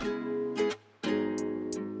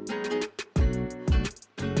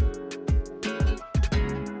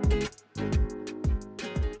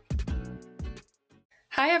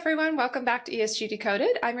Hi, everyone. Welcome back to ESG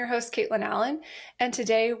Decoded. I'm your host, Caitlin Allen. And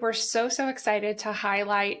today we're so excited to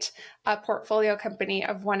highlight a portfolio company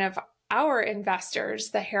of one of our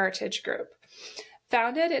investors, the Heritage Group.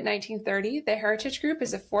 Founded in 1930, the Heritage Group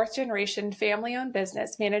is a fourth-generation family-owned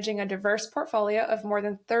business managing a diverse portfolio of more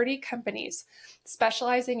than 30 companies,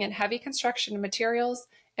 specializing in heavy construction materials,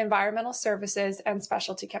 environmental services, and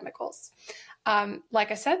specialty chemicals. Like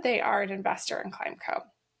I said, they are an investor in Climeco.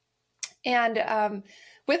 And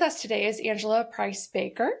with us today is Angela Price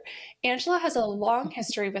Baker. Angela has a long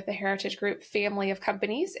history with the Heritage Group family of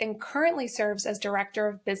companies and currently serves as Director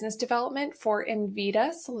of Business Development for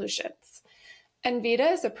Envita Solutions.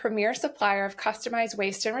 Envita is a premier supplier of customized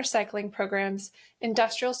waste and recycling programs,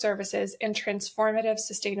 industrial services, and transformative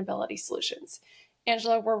sustainability solutions.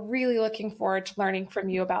 Angela, we're really looking forward to learning from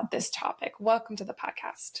you about this topic. Welcome to the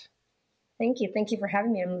podcast. Thank you. Thank you for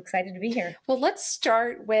having me. I'm excited to be here. Well, let's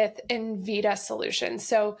start with Envita Solutions.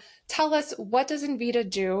 So tell us, what does Envita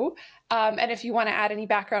do? And if you want to add any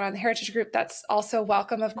background on the Heritage Group, that's also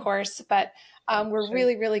welcome, of course. But we're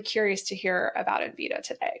really curious to hear about Envita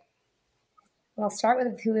today. Well, I'll start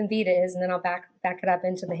with who Envita is, and then I'll back it up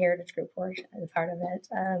into the Heritage Group portion, part of it.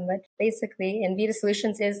 But basically, Envita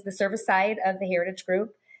Solutions is the service side of the Heritage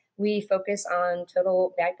Group. We focus on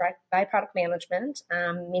total byproduct management,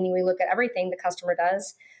 meaning we look at everything the customer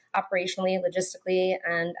does operationally, logistically,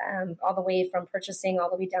 and all the way from purchasing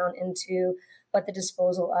all the way down into what the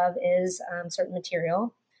disposal of is certain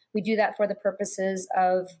material. We do that for the purposes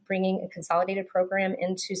of bringing a consolidated program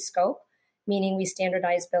into scope, meaning we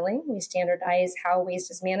standardize billing, we standardize how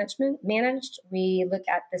waste is managed. We look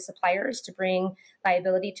at the suppliers to bring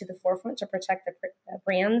liability to the forefront to protect the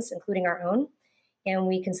brands, including our own. And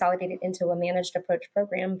we consolidate it into a managed approach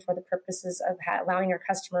program for the purposes of allowing our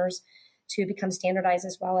customers to become standardized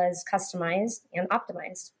as well as customized and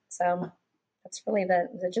optimized. So that's really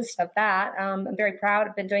the gist of that. I'm very proud.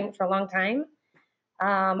 I've been doing it for a long time.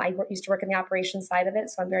 I used to work in the operations side of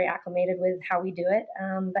it, so I'm very acclimated with how we do it.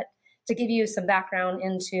 But to give you some background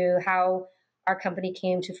into how our company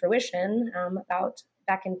came to fruition, about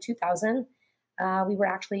back in 2000, we were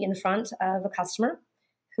actually in front of a customer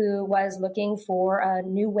who was looking for a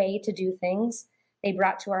new way to do things. They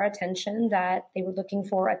brought to our attention that they were looking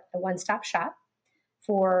for a one-stop shop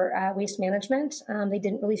for waste management. They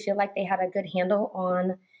didn't really feel like they had a good handle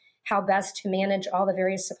on how best to manage all the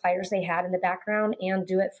various suppliers they had in the background and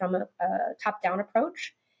do it from a top-down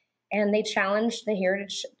approach. And they challenged the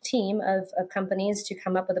Heritage team of companies to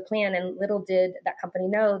come up with a plan. And little did that company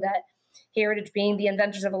know that Heritage, being the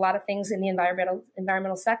inventors of a lot of things in the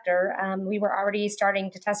environmental sector, we were already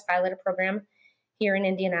starting to test pilot a program here in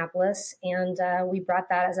Indianapolis, and we brought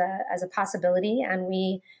that as a possibility, and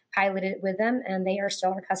we piloted it with them, and they are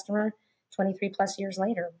still our customer 23 plus years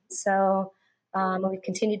later. So we've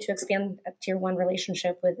continued to expand a tier one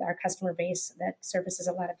relationship with our customer base that services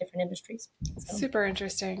a lot of different industries. So, super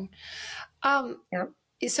interesting. Yeah.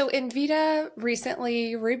 So Envita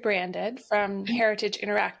recently rebranded from Heritage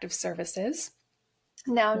Interactive Services,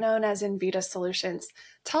 now known as Envita Solutions.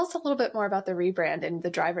 Tell us a little bit more about the rebrand and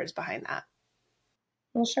the drivers behind that.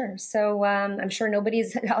 Well, sure. So I'm sure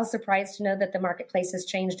nobody's at all surprised to know that the marketplace has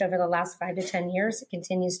changed over the last 5 to 10 years. It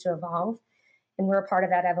continues to evolve, and we're a part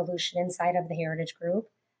of that evolution inside of the Heritage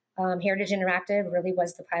Group. Heritage Interactive really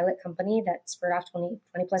was the pilot company that spurred off 20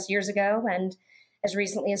 plus years ago, and as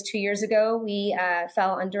recently as 2 years ago, we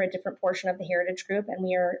fell under a different portion of the Heritage Group, and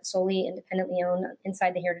we are solely independently owned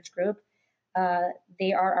inside the Heritage Group.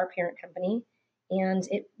 They are our parent company, and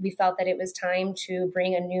we felt that it was time to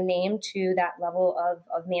bring a new name to that level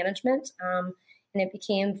of management, and it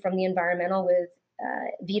became from the environmental with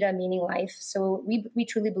Vita, meaning life. So we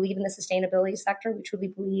truly believe in the sustainability sector. We truly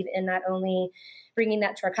believe in not only bringing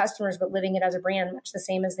that to our customers, but living it as a brand, much the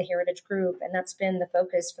same as the Heritage Group, and that's been the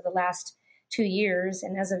focus for the last 2 years.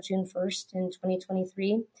 And as of June 1st in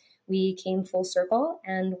 2023, we came full circle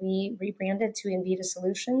and we rebranded to Envita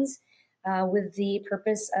Solutions with the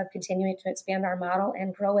purpose of continuing to expand our model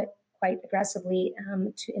and grow it quite aggressively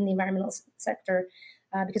in the environmental sector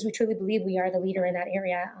because we truly believe we are the leader in that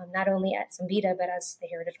area, not only at Envita, but as the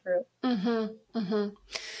Heritage Group. Mm-hmm, mm-hmm.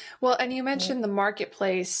 Well, and you mentioned the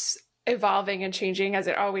marketplace evolving and changing as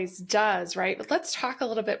it always does, right? But let's talk a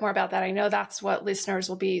little bit more about that. I know that's what listeners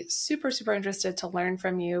will be super interested to learn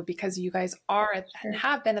from you because you guys are and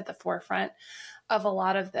have been at the forefront of a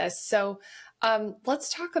lot of this. So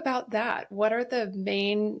let's talk about that. What are the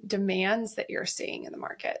main demands that you're seeing in the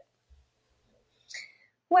market?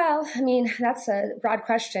 Well, I mean, that's a broad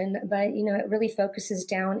question, but, it really focuses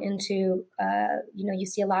down into, you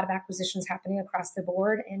see a lot of acquisitions happening across the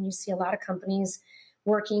board, and you see a lot of companies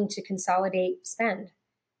working to consolidate spend.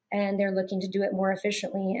 and they're looking to do it more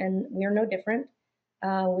efficiently. And we're no different.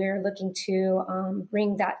 We're looking to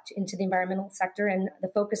bring that into the environmental sector. And the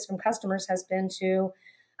focus from customers has been to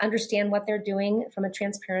understand what they're doing from a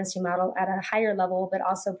transparency model at a higher level, but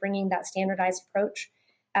also bringing that standardized approach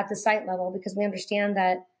at the site level, because we understand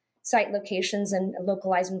that site locations and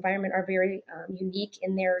localized environment are very unique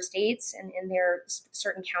in their states and in their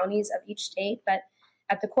certain counties of each state. But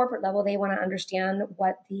at the corporate level, they want to understand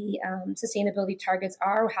what the sustainability targets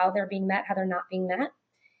are, how they're being met, how they're not being met.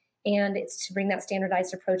 And it's to bring that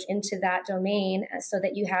standardized approach into that domain so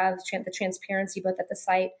that you have the transparency both at the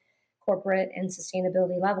site, corporate, and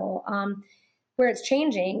sustainability level. Where it's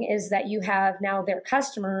changing is that you have now their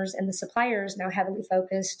customers and the suppliers now heavily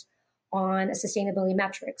focused on sustainability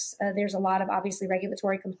metrics. There's a lot of obviously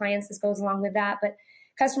regulatory compliance that goes along with that, but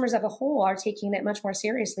customers as a whole are taking it much more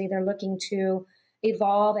seriously. They're looking to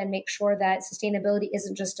evolve and make sure that sustainability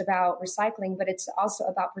isn't just about recycling, but it's also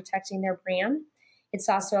about protecting their brand. It's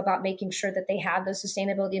also about making sure that they have those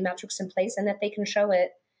sustainability metrics in place and that they can show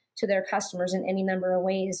it to their customers in any number of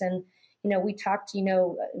ways. And, we talked,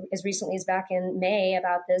 as recently as back in May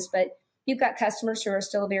about this, but you've got customers who are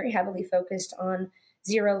still very heavily focused on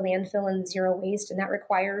zero landfill and zero waste. And that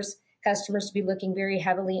requires customers to be looking very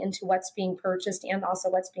heavily into what's being purchased and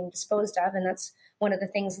also what's being disposed of. And that's one of the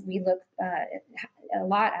things we look a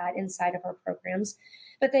lot at inside of our programs.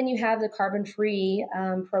 But then you have the carbon-free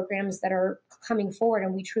programs that are coming forward,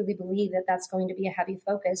 and we truly believe that that's going to be a heavy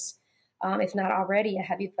focus, if not already a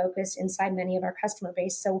heavy focus inside many of our customer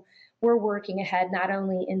base. So we're working ahead not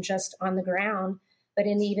only in just on the ground, but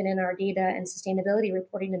even in our data and sustainability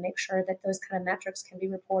reporting to make sure that those kind of metrics can be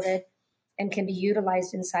reported and can be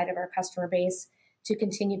utilized inside of our customer base to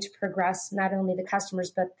continue to progress not only the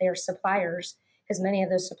customers, but their suppliers, because many of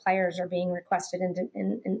those suppliers are being requested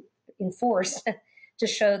and enforced to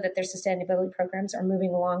show that their sustainability programs are moving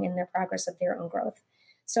along in their progress of their own growth.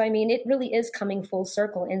 So, it really is coming full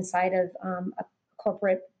circle inside of a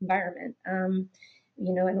corporate environment. And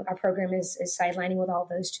our program is sidelining with all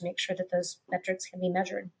those to make sure that those metrics can be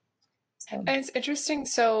measured. So. And it's interesting.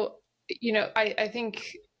 So, I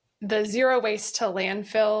think the zero waste to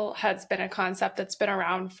landfill has been a concept that's been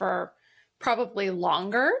around for probably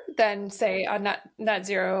longer than, say, a net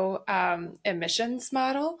zero emissions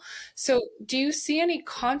model. So do you see any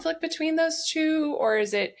conflict between those two, or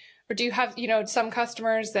do you have, some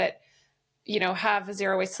customers that, have a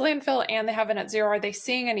zero waste to landfill and they have a net zero? Are they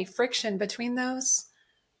seeing any friction between those?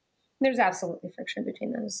 There's absolutely friction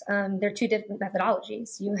between those. There are two different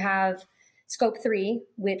methodologies. You have Scope 3,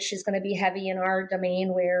 which is going to be heavy in our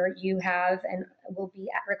domain, where you have and will be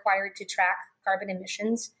required to track carbon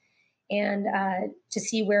emissions and to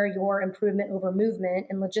see where your improvement over movement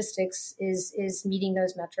and logistics is meeting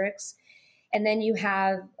those metrics. And then you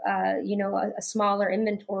have, a smaller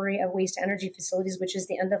inventory of waste to energy facilities, which is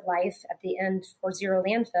the end of life at the end for zero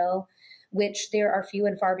landfill, which there are few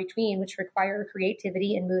and far between, which require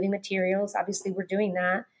creativity in moving materials. Obviously, we're doing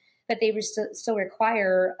that, but they still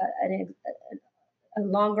require a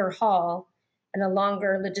longer haul and a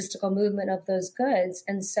longer logistical movement of those goods.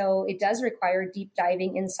 And so it does require deep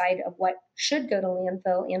diving inside of what should go to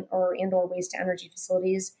landfill and or waste to energy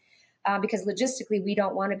facilities, because logistically, we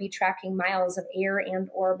don't want to be tracking miles of air and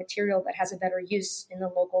or material that has a better use in the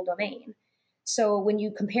local domain. So when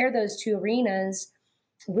you compare those two arenas,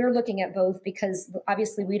 we're looking at both, because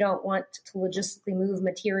obviously we don't want to logistically move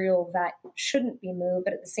material that shouldn't be moved.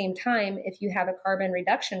 But at the same time, if you have a carbon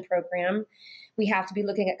reduction program, we have to be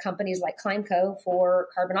looking at companies like Climeco for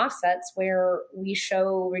carbon offsets, where we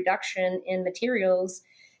show reduction in materials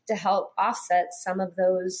to help offset some of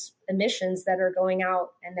those emissions that are going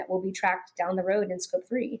out and that will be tracked down the road in Scope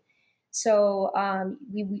 3. So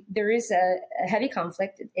there is a heavy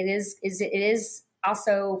conflict. It is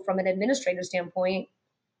also, from an administrative standpoint,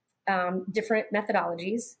 different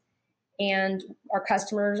methodologies, and our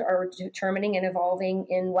customers are determining and evolving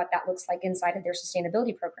in what that looks like inside of their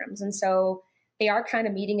sustainability programs. And so they are kind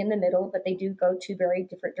of meeting in the middle, but they do go two very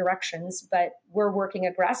different directions. But we're working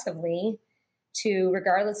aggressively to,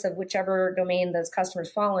 regardless of whichever domain those customers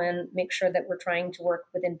fall in, make sure that we're trying to work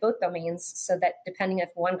within both domains, so that depending if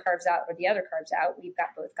one carves out or the other carves out, we've got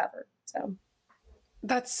both covered. So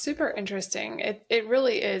that's super interesting. It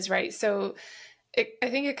really is, right? So I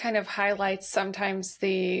think it kind of highlights sometimes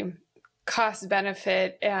the cost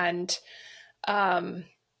benefit and,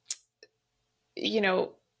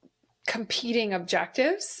 competing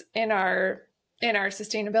objectives in our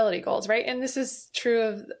sustainability goals, right? And this is true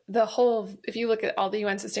of the whole, if you look at all the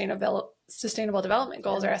UN sustainable development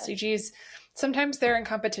goals or SDGs, sometimes they're in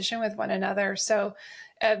competition with one another. So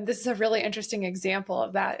this is a really interesting example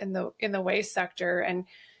of that in the waste sector. And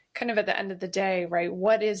kind of at the end of the day, right?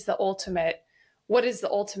 What is the ultimate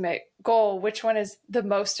goal? Which one is the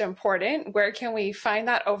most important? Where can we find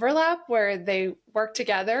that overlap where they work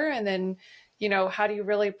together? And then, how do you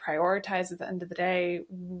really prioritize at the end of the day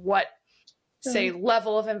what, say,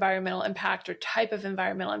 level of environmental impact or type of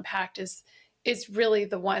environmental impact is really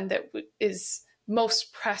the one that is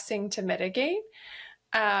most pressing to mitigate?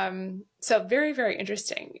 So very, very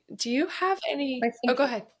interesting. Do you have any? Go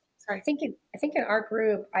ahead. Sorry. I think in our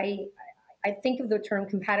group, I think of the term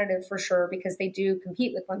competitive for sure, because they do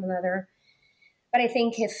compete with one another. But I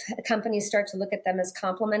think if companies start to look at them as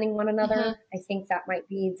complementing one another, I think that might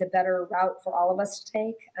be the better route for all of us to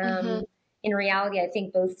take. In reality, I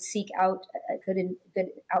think both seek out a good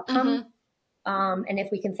outcome. And if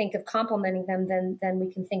we can think of complementing them, then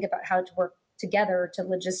we can think about how to work together to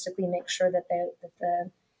logistically make sure that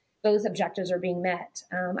both objectives are being met.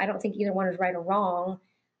 I don't think either one is right or wrong.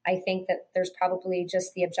 I think that there's probably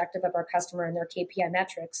just the objective of our customer and their KPI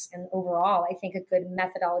metrics. And overall, I think a good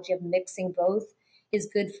methodology of mixing both is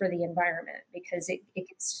good for the environment, because it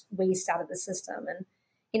gets waste out of the system. And,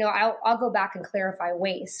 I'll go back and clarify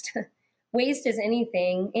waste. Waste is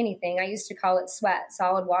anything. I used to call it sweat,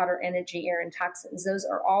 solid water, energy, air, and toxins. Those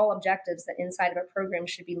are all objectives that inside of a program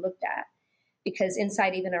should be looked at. Because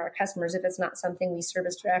inside even our customers, if it's not something we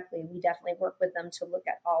service directly, we definitely work with them to look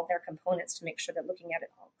at all their components to make sure they're looking at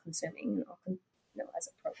it all consuming, as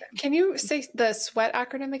a program. Can you say the SWEAT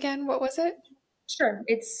acronym again? What was it? Sure.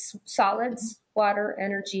 It's solids, water,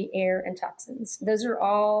 energy, air, and toxins. Those are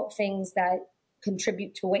all things that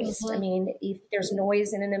contribute to waste. I mean, if there's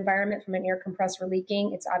noise in an environment from an air compressor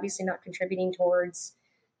leaking, it's obviously not contributing towards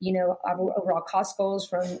overall cost goals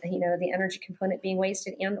from, the energy component being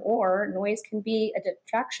wasted, and or noise can be a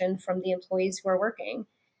detraction from the employees who are working.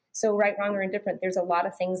 So right, wrong, or indifferent, there's a lot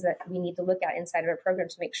of things that we need to look at inside of a program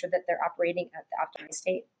to make sure that they're operating at the optimized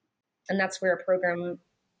state. And that's where a program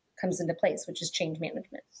comes into place, which is change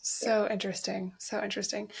management. So interesting. So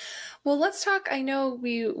interesting. Well, let's talk. I know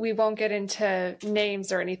we won't get into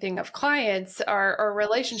names or anything of clients or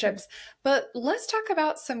relationships, but let's talk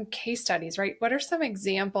about some case studies, right? What are some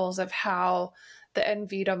examples of how the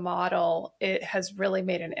Envita model, it has really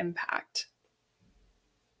made an impact?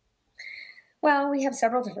 Well, we have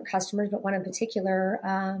several different customers, but one in particular,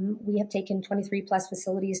 we have taken 23 plus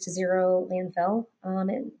facilities to zero landfill.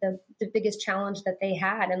 And the biggest challenge that they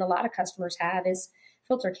had, and a lot of customers have, is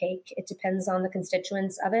filter cake. It depends on the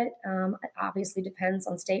constituents of it. It obviously depends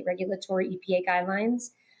on state regulatory EPA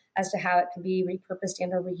guidelines as to how it can be repurposed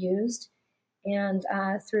and or reused. And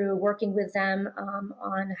through working with them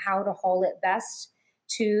on how to haul it best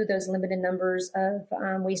to those limited numbers of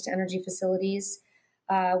waste to energy facilities,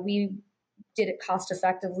 we did it cost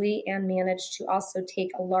effectively and managed to also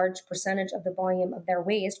take a large percentage of the volume of their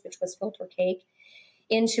waste, which was filter cake,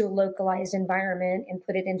 into a localized environment and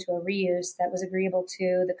put it into a reuse that was agreeable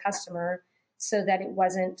to the customer, so that it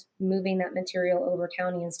wasn't moving that material over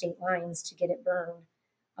county and state lines to get it burned.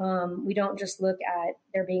 We don't just look at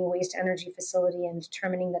there being a waste energy facility and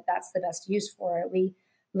determining that that's the best use for it. We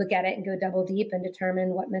look at it and go double deep and determine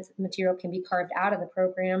what material can be carved out of the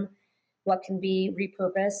program, what can be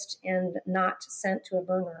repurposed and not sent to a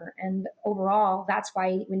burner. And overall, that's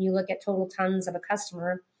why when you look at total tons of a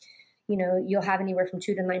customer, you'll have anywhere from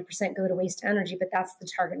 2 to 9% go to waste energy, but that's the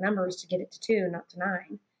target number, is to get it to 2, not to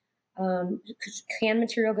 9. Can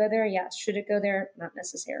material go there? Yes. Should it go there? Not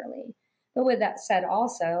necessarily. But with that said,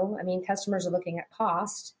 also, customers are looking at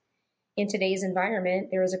cost. In today's environment,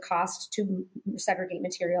 there is a cost to segregate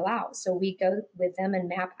material out. So we go with them and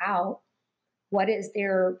map out what is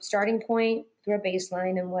their starting point through a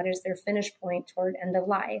baseline and what is their finish point toward end of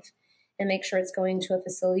life, and make sure it's going to a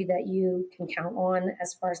facility that you can count on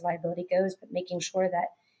as far as liability goes, but making sure that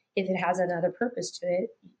if it has another purpose to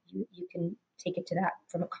it, you can take it to that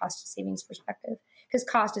from a cost savings perspective, because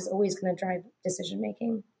cost is always going to drive decision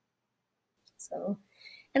making. So,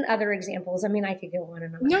 and other examples, I could go on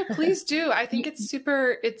and on. No, please do. I think it's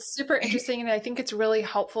super interesting. And I think it's really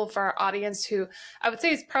helpful for our audience, who I would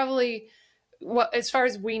say is probably, as far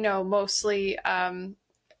as we know, mostly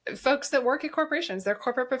folks that work at corporations. They're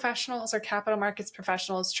corporate professionals or capital markets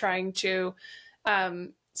professionals trying to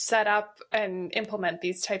set up and implement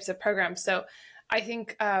these types of programs. So I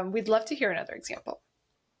think we'd love to hear another example.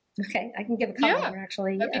 Okay, I can give a couple more,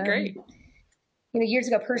 actually. That'd be great. Years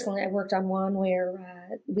ago, personally, I worked on one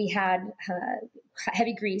where we had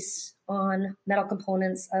heavy grease on metal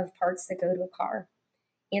components of parts that go to a car.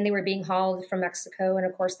 And they were being hauled from Mexico. And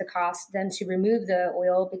of course, the cost then to remove the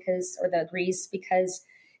oil or the grease, because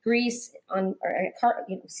grease on a car,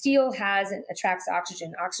 steel attracts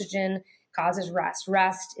oxygen. Oxygen causes rust.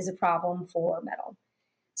 Rust is a problem for metal.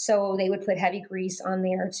 So they would put heavy grease on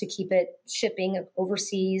there to keep it shipping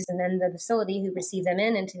overseas. And then the facility who received them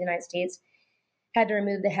into the United States had to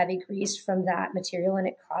remove the heavy grease from that material. And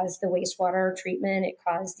it caused the wastewater treatment. It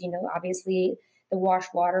caused, obviously the wash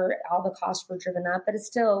water, all the costs were driven up. But it's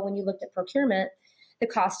still, when you looked at procurement, the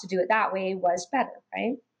cost to do it that way was better,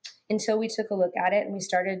 right? Until we took a look at it and we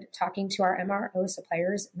started talking to our MRO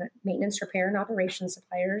suppliers, maintenance, repair, and operations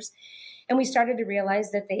suppliers. And we started to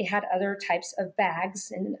realize that they had other types of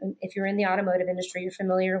bags. And if you're in the automotive industry, you're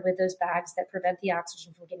familiar with those bags that prevent the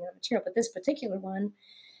oxygen from getting on the material. But this particular one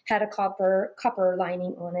had a copper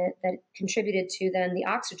lining on it that contributed to then the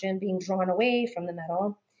oxygen being drawn away from the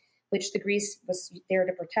metal, which the grease was there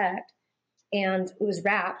to protect. And it was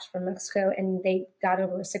wrapped from Mexico, and they got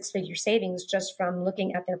over a 6-figure savings just from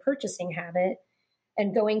looking at their purchasing habit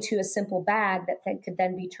and going to a simple bag that could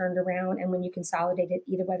then be turned around. And when you consolidate it,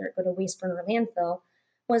 either whether it go to waste burn or landfill,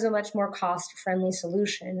 was a much more cost-friendly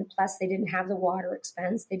solution. Plus, they didn't have the water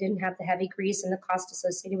expense. They didn't have the heavy grease and the cost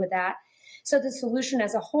associated with that. So the solution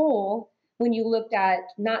as a whole, when you looked at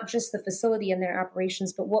not just the facility and their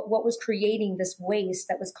operations, but what was creating this waste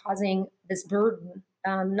that was causing this burden,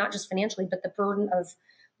 not just financially, but the burden of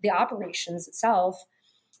the operations itself.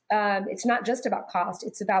 It's not just about cost.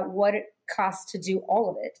 It's about what it costs to do all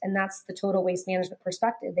of it. And that's the total waste management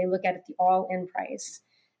perspective. They look at it the all-in price.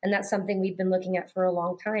 And that's something we've been looking at for a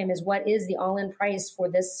long time, is what is the all-in price for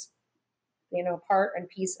this, part and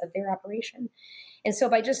piece of their operation. And so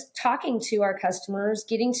by just talking to our customers,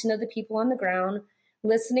 getting to know the people on the ground,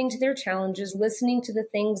 listening to their challenges, listening to the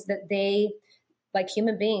things that they, like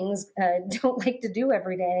human beings, don't like to do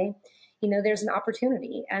every day, there's an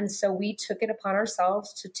opportunity. And so we took it upon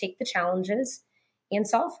ourselves to take the challenges and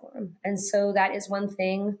solve for them. And so that is one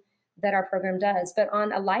thing that our program does. But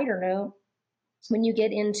on a lighter note, when you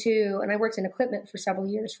get into, and I worked in equipment for several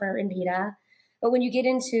years for Envita, but when you get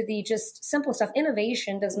into the just simple stuff,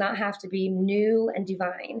 innovation does not have to be new and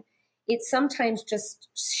divine. It's sometimes just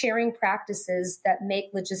sharing practices that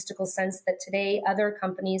make logistical sense that today other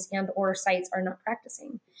companies and or sites are not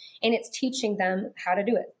practicing. And it's teaching them how to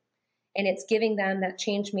do it. And it's giving them that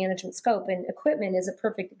change management scope. And equipment is a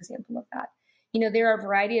perfect example of that. There are a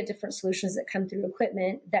variety of different solutions that come through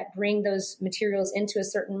equipment that bring those materials into a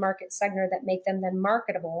certain market segment that make them then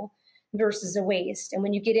marketable versus a waste. And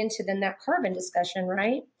when you get into then that carbon discussion,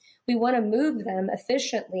 right, we want to move them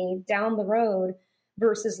efficiently down the road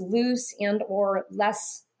versus loose and or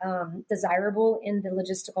less desirable in the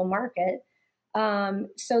logistical market,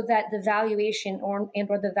 so that the valuation or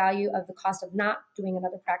the value of the cost of not doing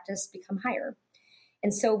another practice become higher.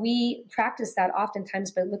 And so we practice that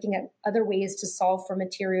oftentimes by looking at other ways to solve for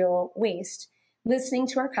material waste, listening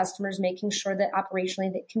to our customers, making sure that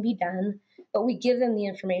operationally that can be done, but we give them the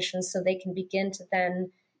information so they can begin to then,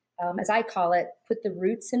 as I call it, put the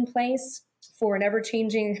roots in place for an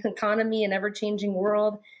ever-changing economy, an ever-changing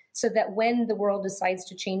world, so that when the world decides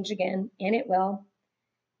to change again, and it will,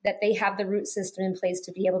 that they have the root system in place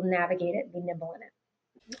to be able to navigate it and be nimble in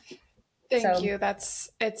it. Thank you.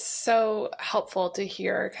 It's so helpful to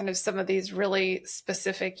hear kind of some of these really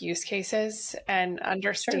specific use cases and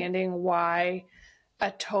understanding why a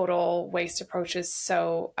total waste approach is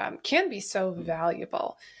can be so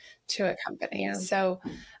valuable to a company. Yeah. So,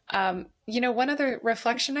 one other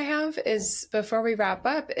reflection I have is, before we wrap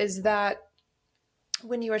up, is that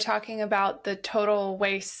when you were talking about the total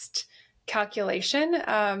waste calculation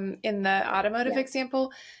in the automotive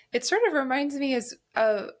example, it sort of reminds me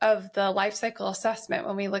of the life cycle assessment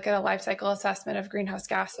when we look at a life cycle assessment of greenhouse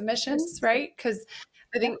gas emissions, right? Because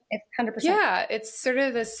I think it's 100%. Yeah, it's sort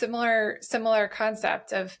of the similar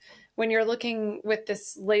concept of when you're looking with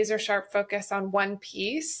this laser sharp focus on one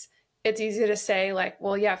piece, it's easy to say like,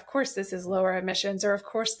 well, yeah, of course this is lower emissions, or of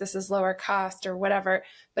course this is lower cost or whatever.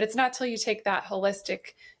 But it's not till you take that holistic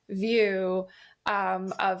view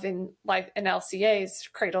of in LCA's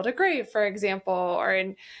cradle to grave, for example, or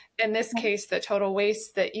in this case, the total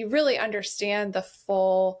waste, that you really understand the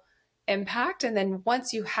full impact. And then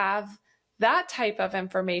once you have that type of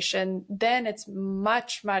information, then it's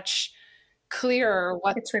much, much clearer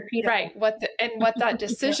what it's repeatable, right? What that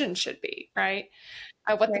decision should be, right?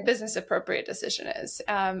 What the business appropriate decision is,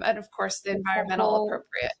 and of course the environmental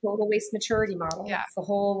appropriate. Total waste maturity model. Yeah, it's the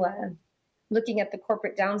whole looking at the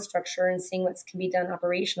corporate down structure and seeing what can be done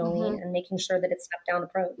operationally and making sure that it's step down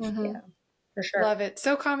approach. Yeah, for sure. Love it.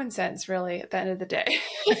 So common sense, really, at the end of the day.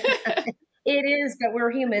 It is, but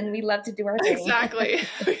we're human. We love to do our thing. Exactly.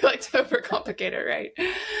 We like to overcomplicate it, right?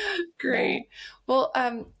 Great. Yeah.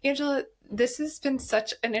 Well, Angela, this has been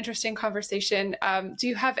such an interesting conversation. Do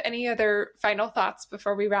you have any other final thoughts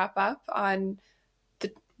before we wrap up on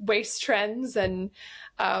waste trends and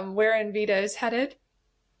where Envita is headed?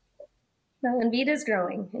 Well, Envita is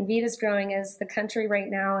growing. Envita is growing as the country right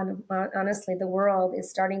now, and honestly, the world is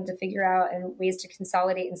starting to figure out and ways to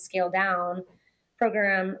consolidate and scale down.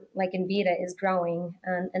 Program like Envita is growing,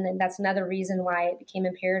 and then that's another reason why it became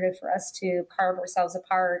imperative for us to carve ourselves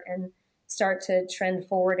apart and start to trend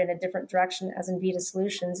forward in a different direction as Envita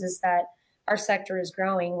Solutions. Is that our sector is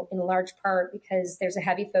growing in large part because there's a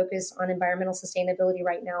heavy focus on environmental sustainability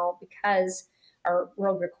right now, because our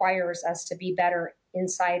world requires us to be better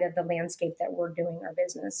inside of the landscape that we're doing our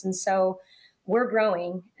business. And so we're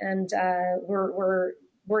growing, and we're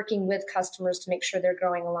working with customers to make sure they're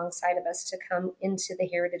growing alongside of us to come into the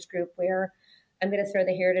Heritage Group, where I'm going to throw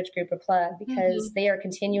the Heritage Group a plug, because they are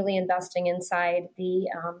continually investing inside the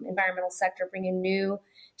environmental sector, bringing new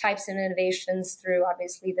types of innovations through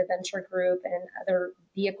obviously the venture group and other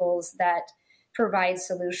vehicles that provide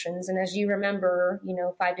solutions. And as you remember,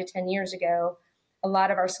 5 to 10 years ago, a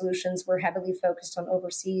lot of our solutions were heavily focused on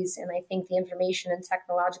overseas. And I think the information and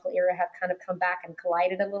technological era have kind of come back and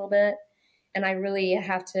collided a little bit. And I really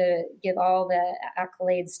have to give all the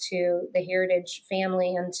accolades to the Heritage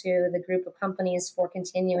family and to the group of companies for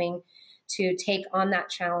continuing to take on that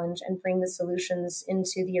challenge and bring the solutions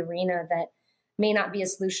into the arena that may not be a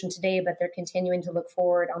solution today, but they're continuing to look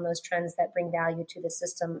forward on those trends that bring value to the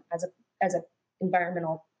system as a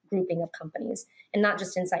environmental grouping of companies, and not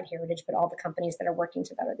just inside Heritage, but all the companies that are working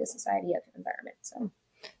to better the society of environment. So,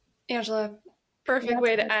 Angela, perfect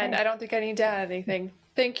way to end. I don't think I need to add anything.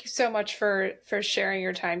 Thank you so much for sharing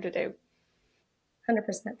your time today. 100%.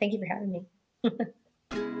 Thank you for having me.